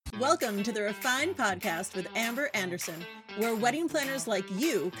Welcome to the Refined Podcast with Amber Anderson, where wedding planners like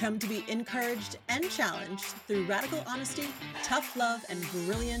you come to be encouraged and challenged through radical honesty, tough love, and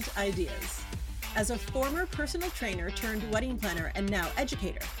brilliant ideas. As a former personal trainer turned wedding planner and now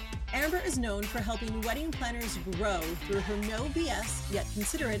educator, Amber is known for helping wedding planners grow through her no BS yet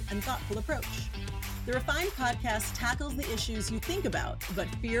considerate and thoughtful approach. The Refined Podcast tackles the issues you think about but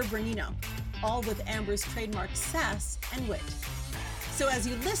fear bringing up, all with Amber's trademark sass and wit. So as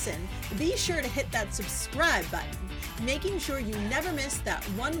you listen, be sure to hit that subscribe button, making sure you never miss that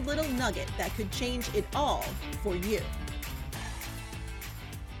one little nugget that could change it all for you.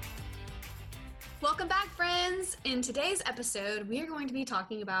 Welcome back, friends. In today's episode, we are going to be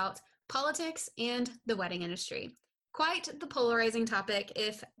talking about politics and the wedding industry. Quite the polarizing topic,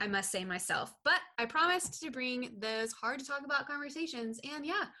 if I must say myself, but I promised to bring those hard to talk about conversations, and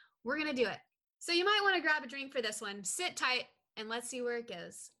yeah, we're going to do it. So you might want to grab a drink for this one, sit tight, and let's see where it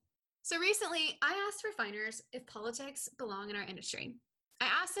goes. So recently, I asked refiners if politics belong in our industry. I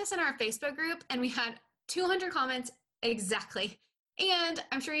asked this in our Facebook group, and we had 200 comments exactly. And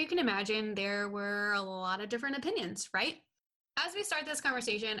I'm sure you can imagine there were a lot of different opinions, right? As we start this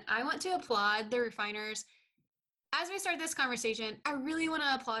conversation, I want to applaud the refiners. As we start this conversation, I really want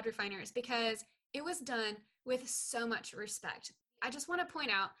to applaud refiners because it was done with so much respect. I just want to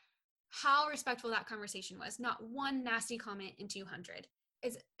point out how respectful that conversation was. Not one nasty comment in 200.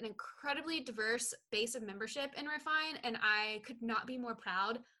 It's an incredibly diverse base of membership in Refine, and I could not be more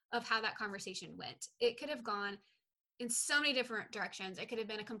proud of how that conversation went. It could have gone in so many different directions. It could have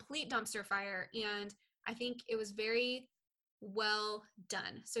been a complete dumpster fire, and I think it was very well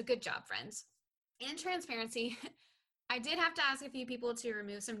done. So good job, friends. In transparency, I did have to ask a few people to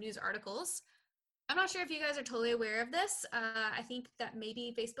remove some news articles. I'm not sure if you guys are totally aware of this. I think that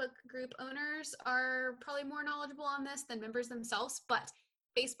maybe Facebook group owners are probably more knowledgeable on this than members themselves, but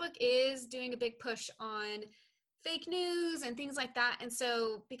Facebook is doing a big push on fake news and things like that. And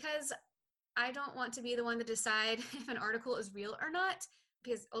so because I don't want to be the one to decide if an article is real or not,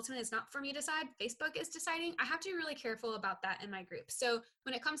 because ultimately it's not for me to decide, Facebook is deciding, I have to be really careful about that in my group. So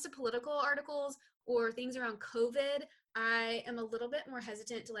when it comes to political articles or things around COVID, I am a little bit more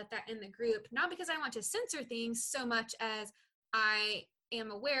hesitant to let that in the group, not because I want to censor things so much as I am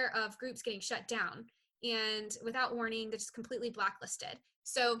aware of groups getting shut down and without warning, they're just completely blacklisted.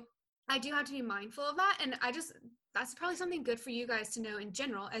 So I do have to be mindful of that. And that's probably something good for you guys to know in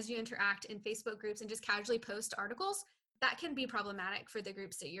general as you interact in Facebook groups and just casually post articles. That can be problematic for the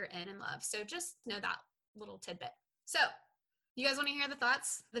groups that you're in and love. So just know that little tidbit. So you guys want to hear the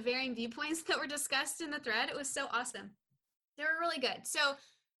thoughts, the varying viewpoints that were discussed in the thread? It was so awesome. They were really good. So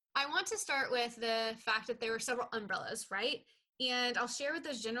I want to start with the fact that there were several umbrellas, right? And I'll share what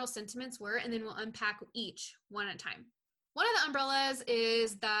those general sentiments were, and then we'll unpack each one at a time. One of the umbrellas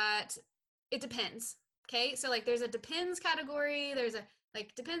is that it depends. Okay, so like there's a depends category. There's a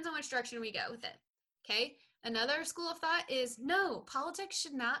depends on which direction we go with it. Okay, another school of thought is no, politics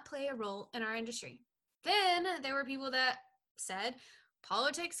should not play a role in our industry. Then there were people that said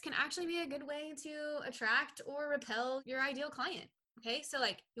politics can actually be a good way to attract or repel your ideal client. Okay, so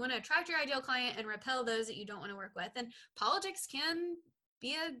like you want to attract your ideal client and repel those that you don't want to work with, and politics can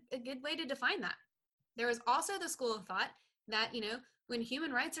be a good way to define that. There was also the school of thought that, when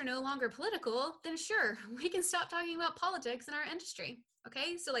human rights are no longer political, then sure, we can stop talking about politics in our industry.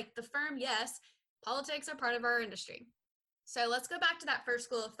 Okay, so like the firm yes, politics are part of our industry. So let's go back to that first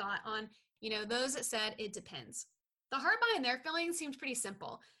school of thought on, those that said it depends. The heart behind their feelings seems pretty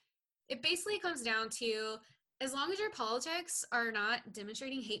simple. It basically comes down to, as long as your politics are not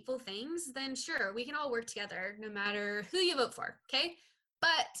demonstrating hateful things, then sure, we can all work together no matter who you vote for, okay?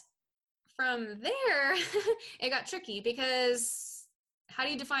 But from there, it got tricky because how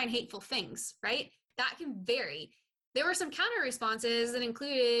do you define hateful things, right? That can vary. There were some counter responses that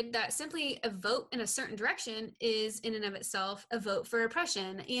included that simply a vote in a certain direction is in and of itself a vote for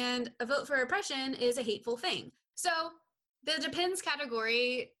oppression, and a vote for oppression is a hateful thing. So the depends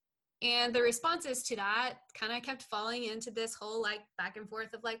category and the responses to that kind of kept falling into this whole back and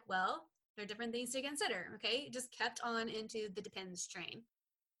forth of well, there are different things to consider, okay? It just kept on into the depends train.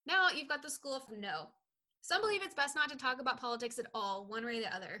 Now you've got the school of no. Some believe it's best not to talk about politics at all, one way or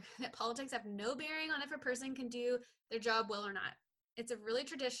the other, that politics have no bearing on if a person can do their job well or not. It's a really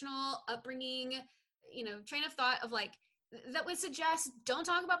traditional upbringing, train of thought of that would suggest don't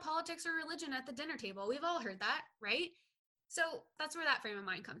talk about politics or religion at the dinner table. We've all heard that, right? So that's where that frame of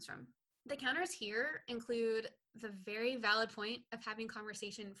mind comes from. The counters here include the very valid point of having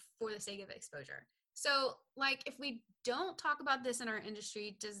conversation for the sake of exposure. So, like, if we don't talk about this in our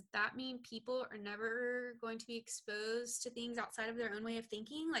industry, does that mean people are never going to be exposed to things outside of their own way of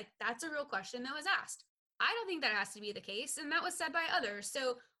thinking? Like, that's a real question that was asked. I don't think that has to be the case, and that was said by others.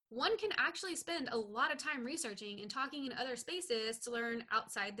 So, one can actually spend a lot of time researching and talking in other spaces to learn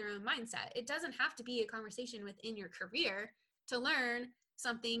outside their own mindset. It doesn't have to be a conversation within your career to learn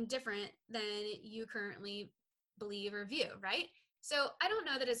something different than you currently believe or view, right? So I don't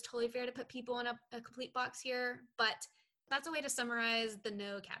know that it's totally fair to put people in a complete box here, but that's a way to summarize the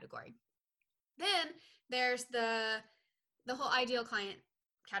no category. Then there's the whole ideal client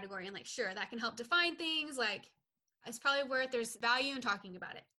category, and like, sure, that can help define things. Like, it's probably worth, there's value in talking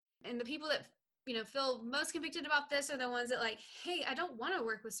about it. And the people that feel most convicted about this are the ones that like, hey, I don't want to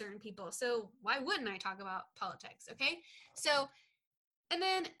work with certain people, so why wouldn't I talk about politics? Okay, so and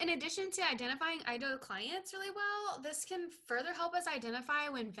then in addition to identifying ideal clients really well, this can further help us identify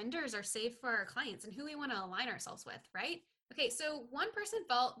when vendors are safe for our clients and who we want to align ourselves with, right? Okay, so one person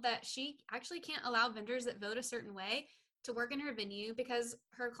felt that she actually can't allow vendors that vote a certain way to work in her venue because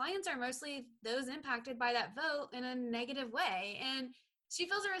her clients are mostly those impacted by that vote in a negative way, and she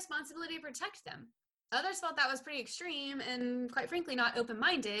feels a responsibility to protect them. Others felt that was pretty extreme and, quite frankly, not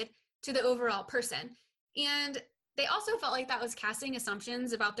open-minded to the overall person. And they also felt like that was casting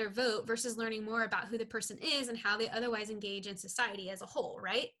assumptions about their vote versus learning more about who the person is and how they otherwise engage in society as a whole,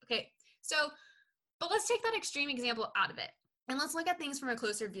 right? Okay, so, but let's take that extreme example out of it and let's look at things from a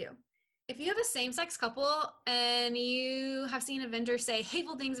closer view. If you have a same-sex couple and you have seen a vendor say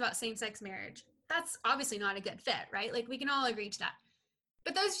hateful things about same-sex marriage, that's obviously not a good fit, right? Like, we can all agree to that.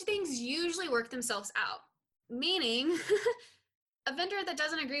 But those things usually work themselves out, meaning a vendor that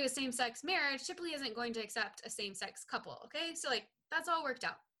doesn't agree with same-sex marriage typically isn't going to accept a same-sex couple, okay? So like, that's all worked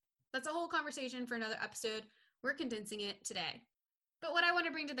out. That's a whole conversation for another episode. We're condensing it today. But what I want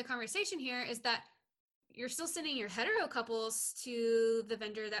to bring to the conversation here is that you're still sending your hetero couples to the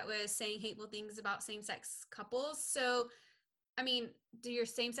vendor that was saying hateful things about same-sex couples. So, I mean, do your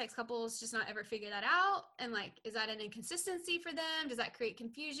same-sex couples just not ever figure that out? And like, is that an inconsistency for them? Does that create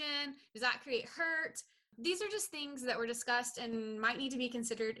confusion? Does that create hurt? These are just things that were discussed and might need to be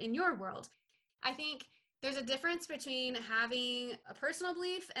considered in your world. I think there's a difference between having a personal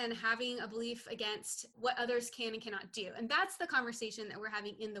belief and having a belief against what others can and cannot do. And that's the conversation that we're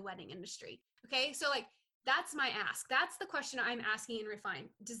having in the wedding industry. Okay, so like, that's my ask. That's the question I'm asking in Refine.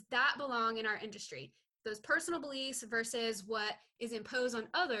 Does that belong in our industry? Those personal beliefs versus what is imposed on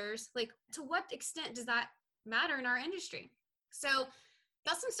others, like, to what extent does that matter in our industry? So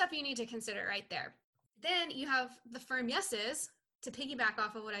that's some stuff you need to consider right there. Then you have the firm yeses, to piggyback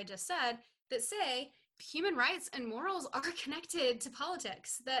off of what I just said, that say human rights and morals are connected to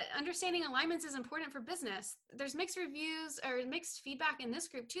politics, that understanding alignments is important for business. There's mixed reviews or mixed feedback in this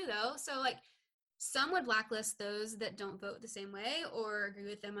group too, though. So like, some would blacklist those that don't vote the same way or agree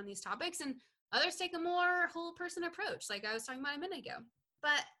with them on these topics, and others take a more whole person approach, like I was talking about a minute ago.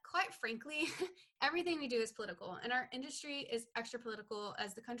 But quite frankly, everything we do is political, and our industry is extra political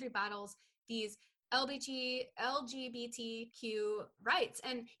as the country battles these LGBTQ rights.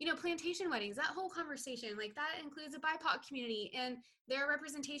 And, plantation weddings, that whole conversation, like, that includes a BIPOC community and their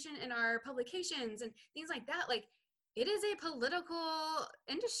representation in our publications and things like that. Like, it is a political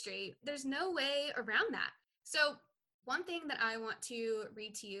industry. There's no way around that. So one thing that I want to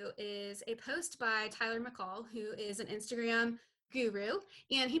read to you is a post by Tyler McCall, who is an Instagram guru.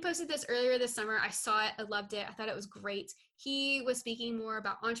 And he posted this earlier this summer. I saw it. I loved it. I thought it was great. He was speaking more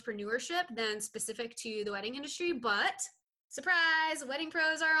about entrepreneurship than specific to the wedding industry, but surprise, wedding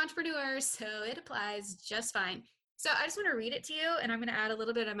pros are entrepreneurs, so it applies just fine. So I just want to read it to you, and I'm going to add a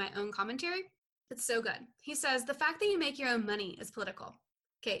little bit of my own commentary. It's so good. He says, the fact that you make your own money is political.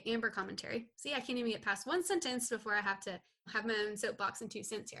 Okay, Amber commentary. See, I can't even get past one sentence before I have to have my own soapbox and 2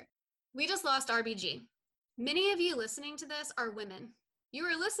 cents here. We just lost RBG. Many of you listening to this are women. You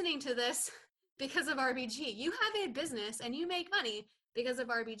are listening to this because of RBG. You have a business and you make money because of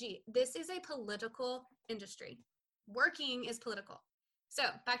RBG. This is a political industry. Working is political. So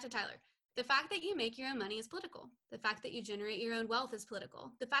back to Tyler. The fact that you make your own money is political. The fact that you generate your own wealth is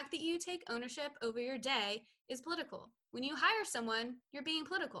political. The fact that you take ownership over your day is political. When you hire someone, you're being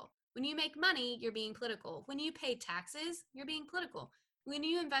political. When you make money, you're being political. When you pay taxes, you're being political. When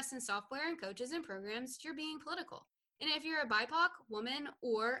you invest in software and coaches and programs, you're being political. And if you're a BIPOC, woman,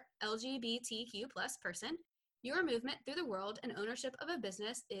 or LGBTQ plus person, your movement through the world and ownership of a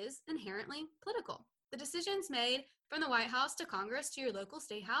business is inherently political. The decisions made from the White House to Congress to your local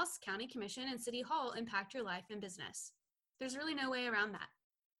state house, county commission, and city hall impact your life and business. There's really no way around that.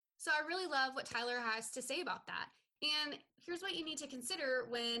 So I really love what Tyler has to say about that. And here's what you need to consider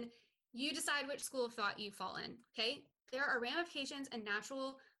when You decide which school of thought you fall in, okay? There are ramifications and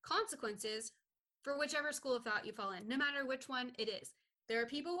natural consequences for whichever school of thought you fall in, no matter which one it is. There are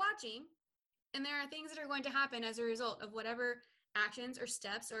people watching, and there are things that are going to happen as a result of whatever actions or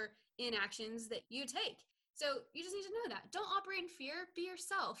steps or inactions that you take. So you just need to know that. Don't operate in fear, be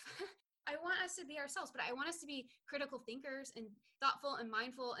yourself. I want us to be ourselves, but I want us to be critical thinkers and thoughtful and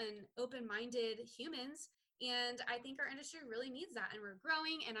mindful and open-minded humans. And I think our industry really needs that, and we're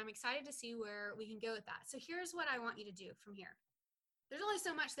growing, and I'm excited to see where we can go with that. So here's what I want you to do from here. There's only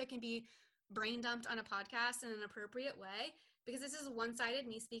so much that can be brain dumped on a podcast in an appropriate way, because this is one-sided,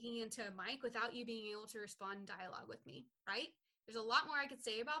 me speaking into a mic without you being able to respond in dialogue with me, right? There's a lot more I could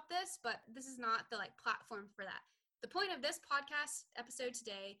say about this, but this is not the platform for that. The point of this podcast episode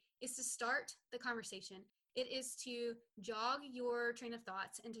today is to start the conversation. It is to jog your train of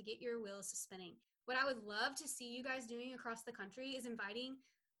thoughts and to get your wheels spinning. What I would love to see you guys doing across the country is inviting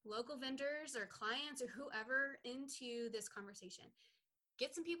local vendors or clients or whoever into this conversation.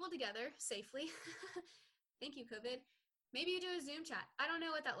 Get some people together safely. Thank you, COVID. Maybe you do a Zoom chat. I don't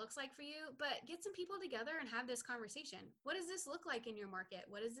know what that looks like for you, but get some people together and have this conversation. What does this look like in your market?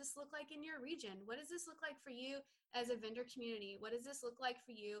 What does this look like in your region? What does this look like for you as a vendor community? What does this look like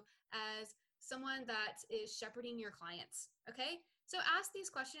for you as someone that is shepherding your clients? Okay? So ask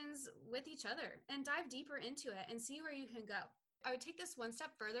these questions with each other and dive deeper into it and see where you can go. I would take this one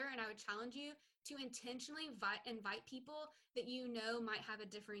step further, and I would challenge you to intentionally invite people that you know might have a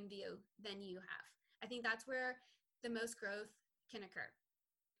differing view than you have. I think that's where the most growth can occur.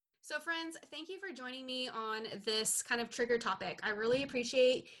 So friends, thank you for joining me on this kind of trigger topic. I really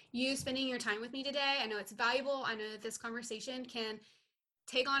appreciate you spending your time with me today. I know it's valuable. I know that this conversation can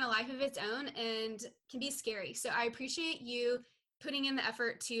take on a life of its own and can be scary. So I appreciate you putting in the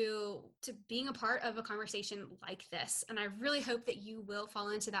effort to being a part of a conversation like this. And I really hope that you will fall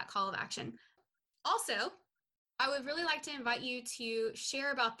into that call of action. Also, I would really like to invite you to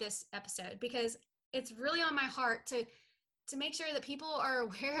share about this episode, because it's really on my heart to make sure that people are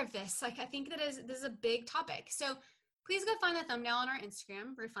aware of this. I think that this is a big topic. So please go find the thumbnail on our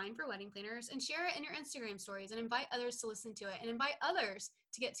Instagram, Refine for Wedding Planners, and share it in your Instagram stories and invite others to listen to it and invite others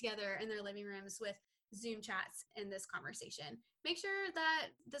to get together in their living rooms with Zoom chats in this conversation. Make sure that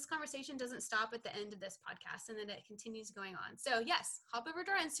this conversation doesn't stop at the end of this podcast and that it continues going on. So yes, hop over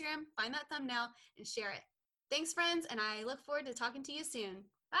to our Instagram, find that thumbnail, and share it. Thanks, friends, and I look forward to talking to you soon.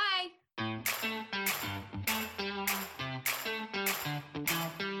 Bye.